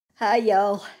Hi,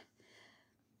 y'all.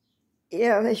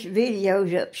 Yeah, this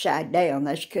video's upside down.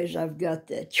 That's because I've got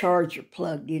the charger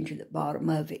plugged into the bottom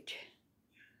of it.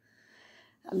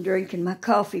 I'm drinking my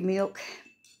coffee milk,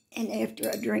 and after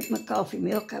I drink my coffee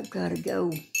milk, I've got to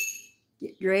go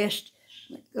get dressed,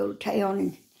 go to town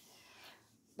and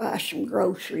buy some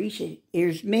groceries.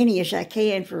 As many as I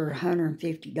can for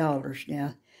 $150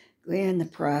 now. Gwen, the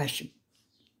price of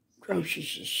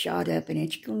groceries has shot up, and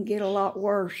it's going to get a lot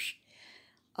worse.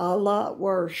 A lot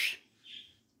worse.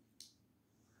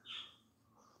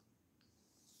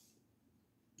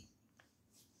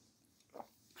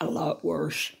 A lot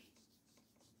worse.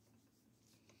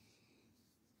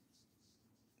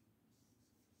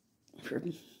 For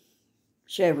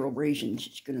several reasons,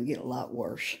 it's going to get a lot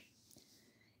worse.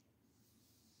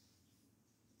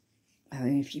 I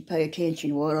mean, if you pay attention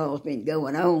to what all's been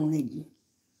going on, you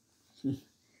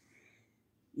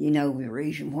know the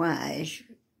reason why. It's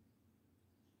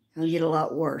going to get a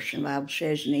lot worse. The Bible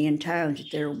says in the end times that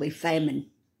there will be famine,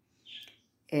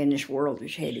 and this world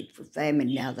is headed for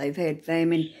famine now. They've had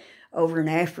famine over in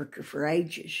Africa for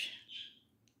ages.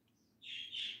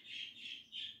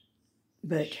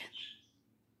 But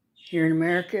here in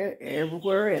America,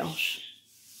 everywhere else,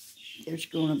 there's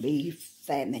going to be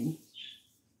famine.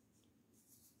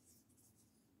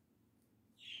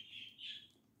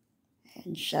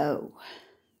 And so,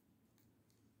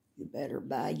 you better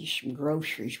buy you some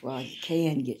groceries while you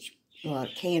can. Get a lot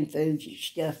of canned foods and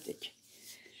stuff that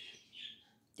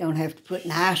don't have to put in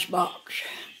the icebox.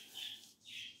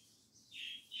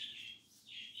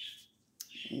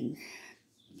 And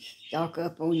stock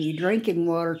up on your drinking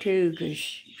water too, because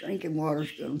drinking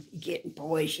water's going to be getting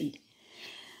poisoned.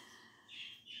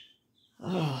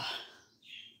 Oh,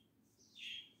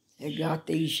 they've got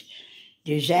these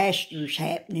disasters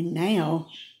happening now.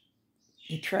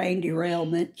 The train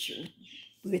derailments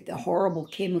with the horrible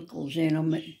chemicals in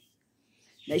them. And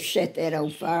they set that on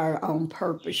fire on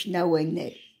purpose, knowing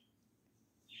that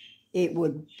it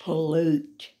would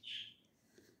pollute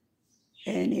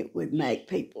and it would make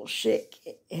people sick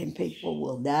and people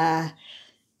will die.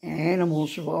 And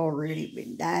animals have already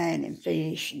been dying and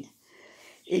fish. And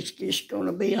it's just going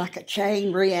to be like a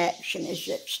chain reaction as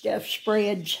that stuff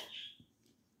spreads.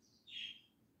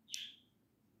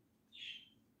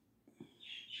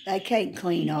 They can't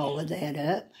clean all of that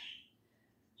up.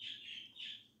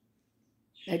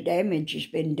 The damage has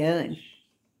been done.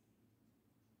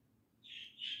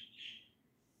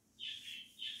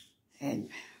 And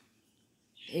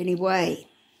anyway,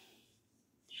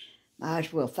 might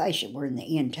as well face it. We're in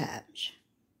the end times.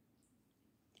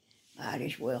 Might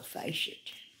as well face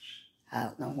it. I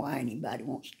don't know why anybody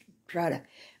wants to try to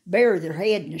bury their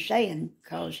head in the sand,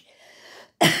 because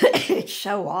it's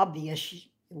so obvious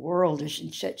the world is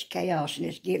in such chaos and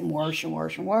it's getting worse and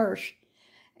worse and worse.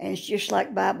 And it's just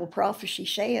like Bible prophecy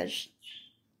says.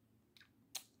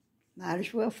 Might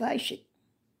as well face it.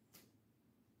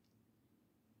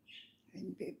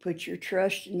 And put your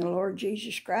trust in the Lord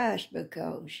Jesus Christ,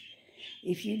 because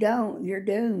if you don't, you're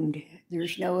doomed.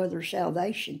 There's no other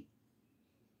salvation.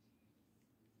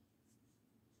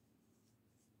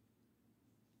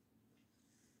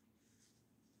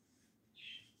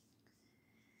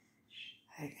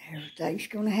 Everything's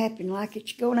going to happen like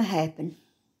it's going to happen.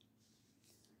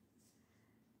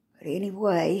 But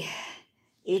anyway,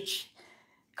 it's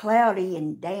cloudy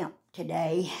and damp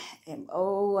today. And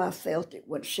oh, I felt it.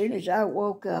 As soon as I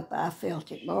woke up, I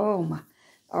felt it. Oh, my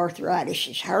arthritis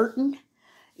is hurting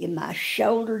in my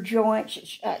shoulder joints.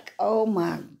 It's like, oh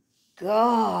my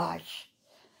gosh.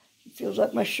 It feels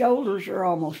like my shoulders are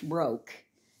almost broke.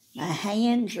 My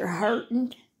hands are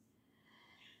hurting.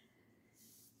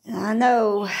 And I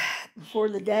know before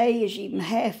the day is even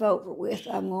half over with,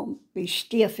 I'm going to be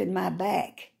stiff in my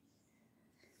back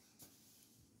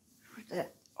with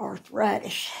that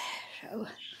arthritis. So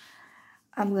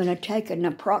I'm going to take a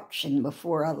naproxen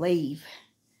before I leave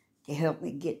to help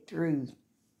me get through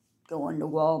going to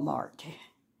Walmart.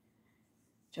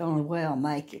 It's the only way I'll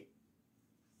make it.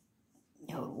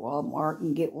 Go to Walmart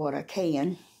and get what I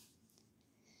can.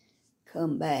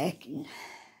 Come back and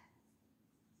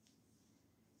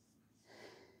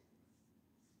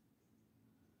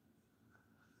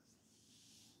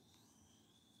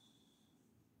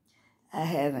I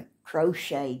haven't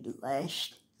crocheted the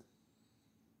last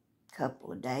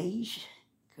couple of days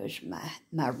because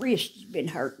my wrist has been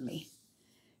hurting me.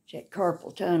 It's that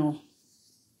carpal tunnel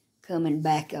coming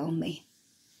back on me.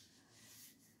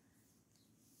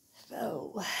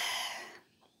 So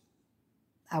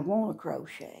I want to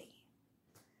crochet,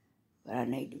 but I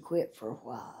need to quit for a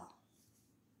while.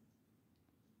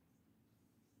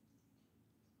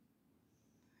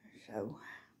 So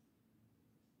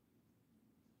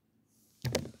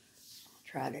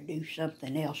try to do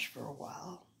something else for a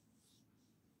while.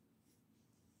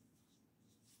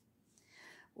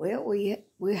 Well,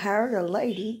 we hired a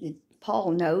lady that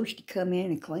Paul knows to come in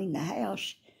and clean the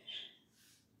house.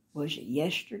 Was it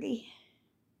yesterday?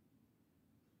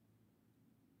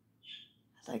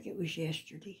 I think it was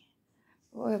yesterday.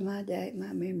 Boy, my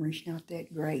memory's not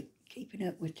that great, keeping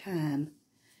up with time.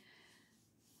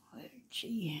 But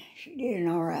she did an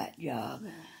all right job.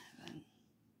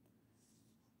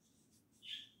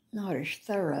 Not as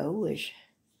thorough as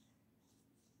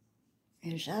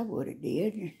I would have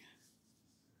did.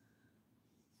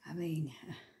 I mean,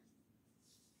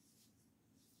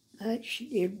 but she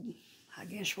did, I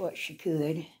guess, what she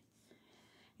could.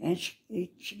 And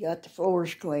she got the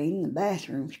floors clean, the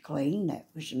bathrooms clean. That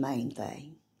was the main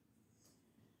thing.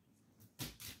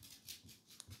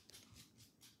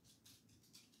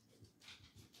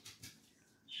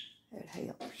 That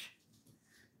helps.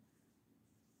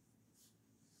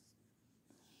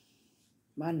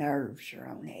 My nerves are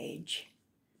on edge.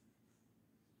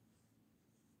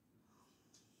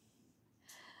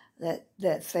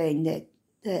 That thing,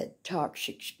 that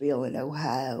toxic spill in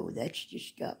Ohio, that's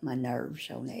just got my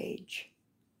nerves on edge.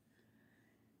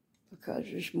 Because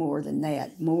there's more than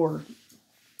that, more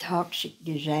toxic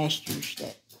disasters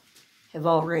that have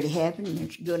already happened, and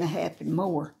it's going to happen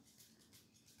more.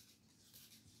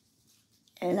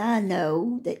 And I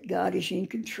know that God is in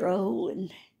control,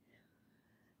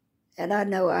 and I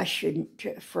know I shouldn't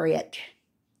fret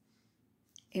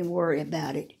and worry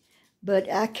about it,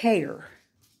 but I care.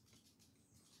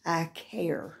 I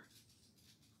care.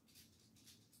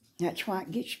 That's why it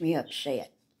gets me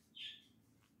upset.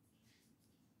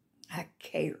 I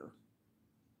care.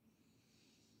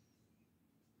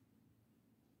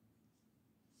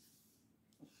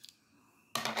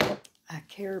 I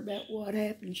care about what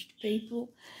happens to people.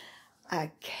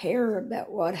 I care about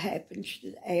what happens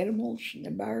to the animals and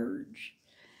the birds.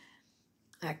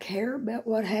 I care about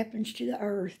what happens to the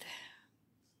earth.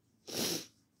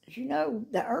 You know,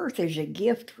 the earth is a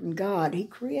gift from God. He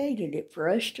created it for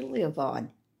us to live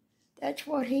on. That's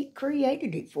what He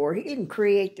created it for. He didn't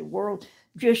create the world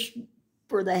just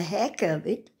for the heck of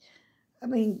it. I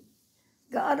mean,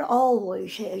 God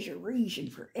always has a reason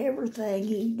for everything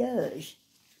He does.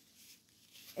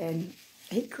 And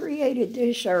He created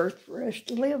this earth for us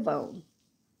to live on.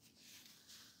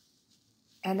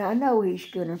 And I know He's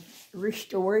going to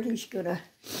restore it. He's going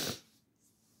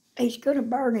to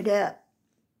burn it up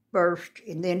first,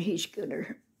 and then He's going to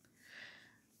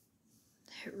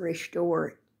restore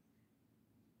it.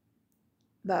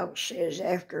 The Bible says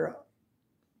after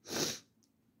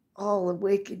all the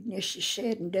wickedness is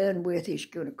said and done with, He's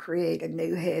going to create a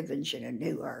new heavens and a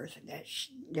new earth, and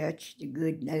that's the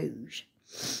good news.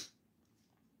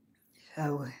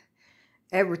 So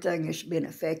everything that's been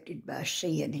affected by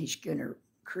sin, He's going to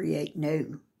create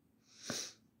new.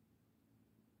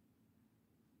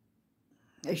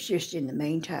 It's just in the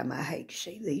meantime, I hate to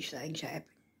see these things happen.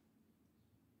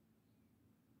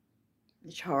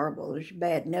 It's horrible. It's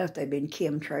bad enough they've been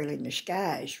chemtrailing the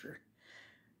skies for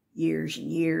years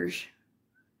and years.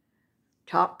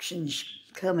 Toxins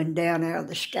coming down out of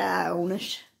the sky on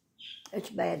us. That's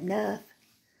bad enough.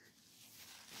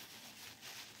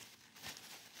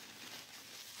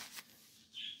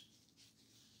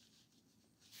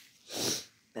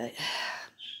 But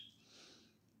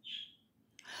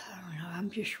I don't know, I'm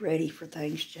just ready for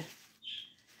things to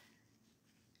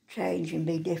change and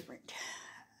be different.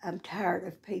 I'm tired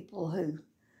of people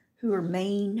who are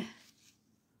mean.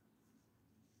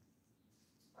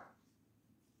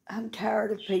 I'm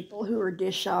tired of people who are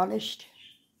dishonest.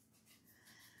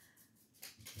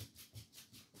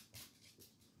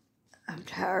 I'm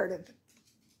tired of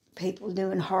people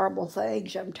doing horrible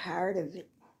things. I'm tired of it.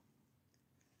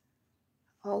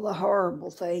 All the horrible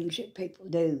things that people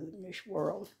do in this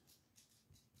world.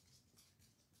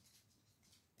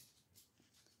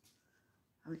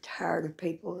 I'm tired of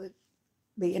people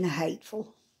being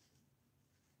hateful.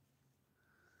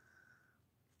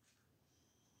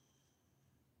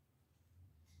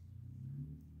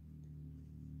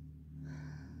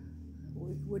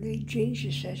 We need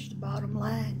Jesus, that's the bottom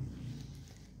line.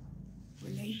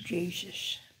 We need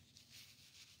Jesus.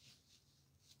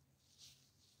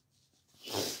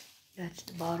 That's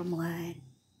the bottom line.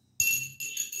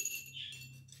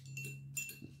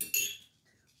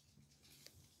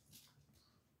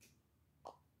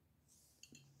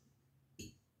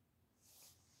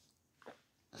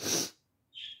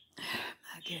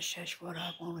 I guess that's what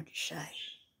I wanted to say.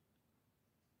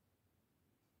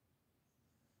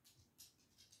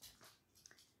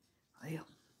 Well,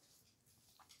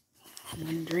 I'm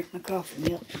going to drink my coffee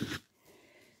milk.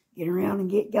 get around and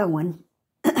get going.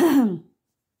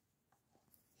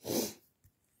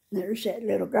 There's that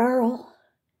little girl.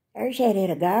 There's that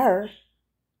little girl.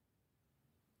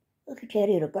 Look at that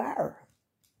little girl.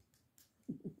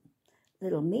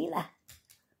 Little Mila.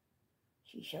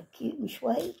 She's so cute and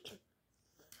sweet.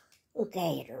 Look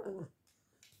at her.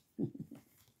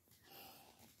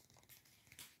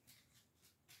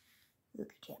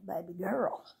 Look at that baby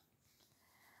girl.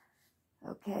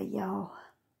 Okay, y'all.